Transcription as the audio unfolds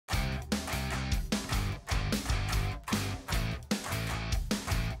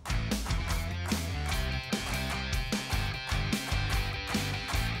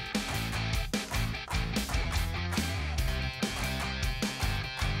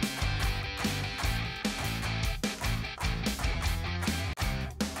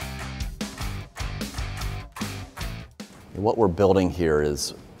What we're building here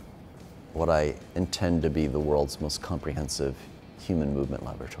is what I intend to be the world's most comprehensive human movement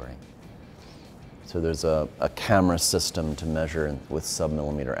laboratory. So there's a camera system to measure with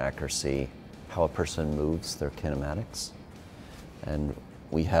sub-millimeter accuracy how a person moves, their kinematics. And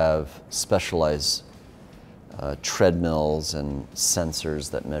we have specialized treadmills and sensors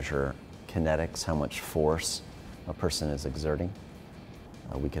that measure kinetics, how much force a person is exerting.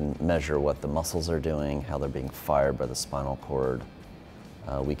 We can measure what the muscles are doing, how they're being fired by the spinal cord.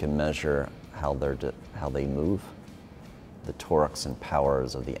 We can measure how they move, the torques and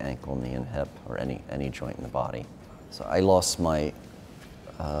powers of the ankle, knee, and hip, or any joint in the body. So I lost my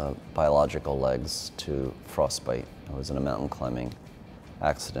biological legs to frostbite. I was in a mountain climbing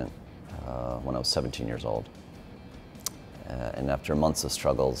accident when I was 17 years old. And after months of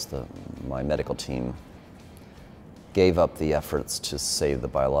struggles, my medical team gave up the efforts to save the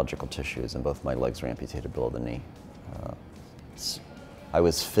biological tissues, and both my legs were amputated below the knee. I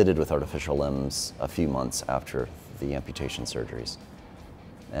was fitted with artificial limbs a few months after the amputation surgeries,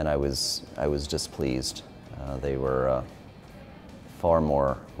 and I was displeased. They were far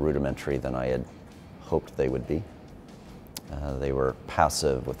more rudimentary than I had hoped they would be. They were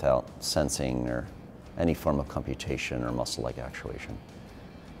passive, without sensing or any form of computation or muscle-like actuation.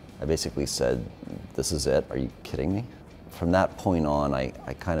 I basically said, "This is it, are you kidding me?" From that point on, I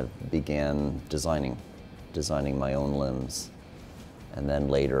kind of began designing my own limbs, and then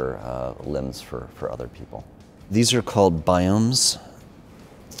later limbs for other people. These are called Bioms.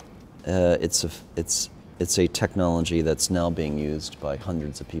 It's a technology that's now being used by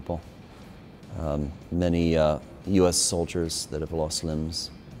hundreds of people. Many US soldiers that have lost limbs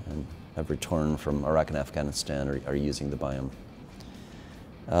and have returned from Iraq and Afghanistan are using the Biom.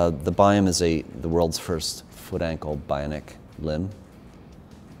 The Biom is the world's first foot-ankle bionic limb.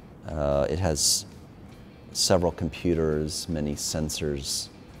 It has several computers, many sensors.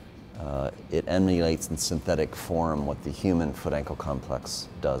 It emulates in synthetic form what the human foot-ankle complex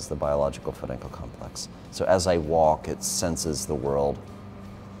does, the biological foot-ankle complex. So as I walk, it senses the world,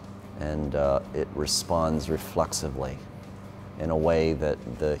 and it responds reflexively in a way that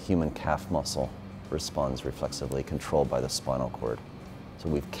the human calf muscle responds reflexively, controlled by the spinal cord. So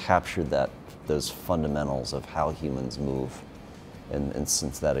we've captured those fundamentals of how humans move in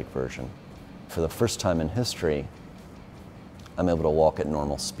synthetic version. For the first time in history, I'm able to walk at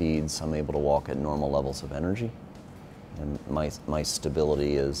normal speeds, I'm able to walk at normal levels of energy, and my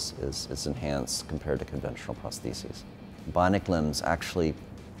stability is enhanced compared to conventional prostheses. Bionic limbs actually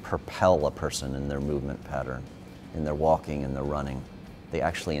propel a person in their movement pattern, in their walking, in their running. They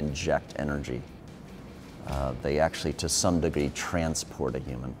actually inject energy. They actually, to some degree, transport a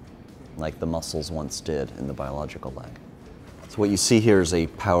human, like the muscles once did in the biological leg. So what you see here is a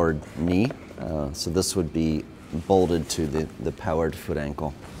powered knee. So this would be bolted to the powered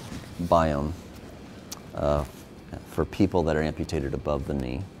foot-ankle Biom for people that are amputated above the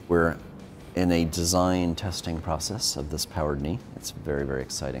knee. We're in a design testing process of this powered knee. It's very, very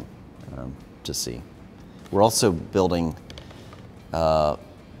exciting to see. We're also building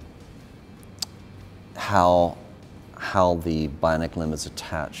how the bionic limb is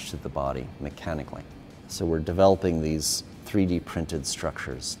attached to the body mechanically. So we're developing these 3D printed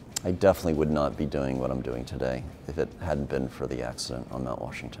structures. I definitely would not be doing what I'm doing today if it hadn't been for the accident on Mount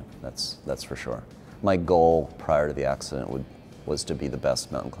Washington. That's for sure. My goal prior to the accident was to be the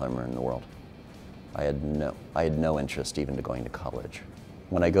best mountain climber in the world. I had no interest even to going to college.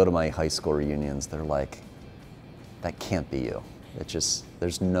 When I go to my high school reunions, they're like, "That can't be you.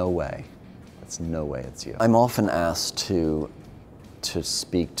 There's no way. There's no way it's you." I'm often asked to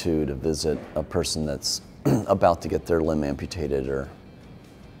speak to visit a person that's about to get their limb amputated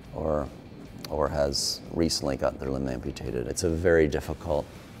or has recently got their limb amputated. It's a very difficult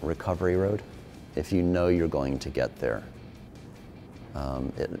recovery road. If you know you're going to get there,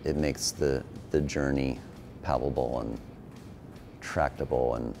 it makes the journey palpable and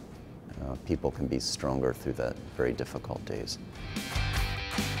tractable, and people can be stronger through that very difficult days.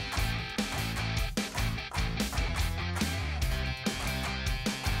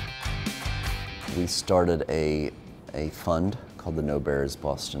 We started a fund called the No Bears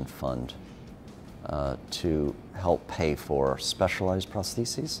Boston Fund to help pay for specialized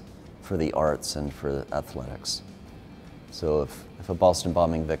prostheses for the arts and for athletics. So if a Boston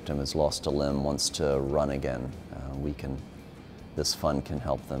bombing victim has lost a limb, wants to run again, this fund can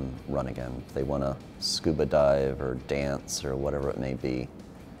help them run again. If they want to scuba dive or dance or whatever it may be,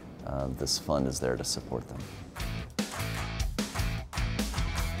 this fund is there to support them.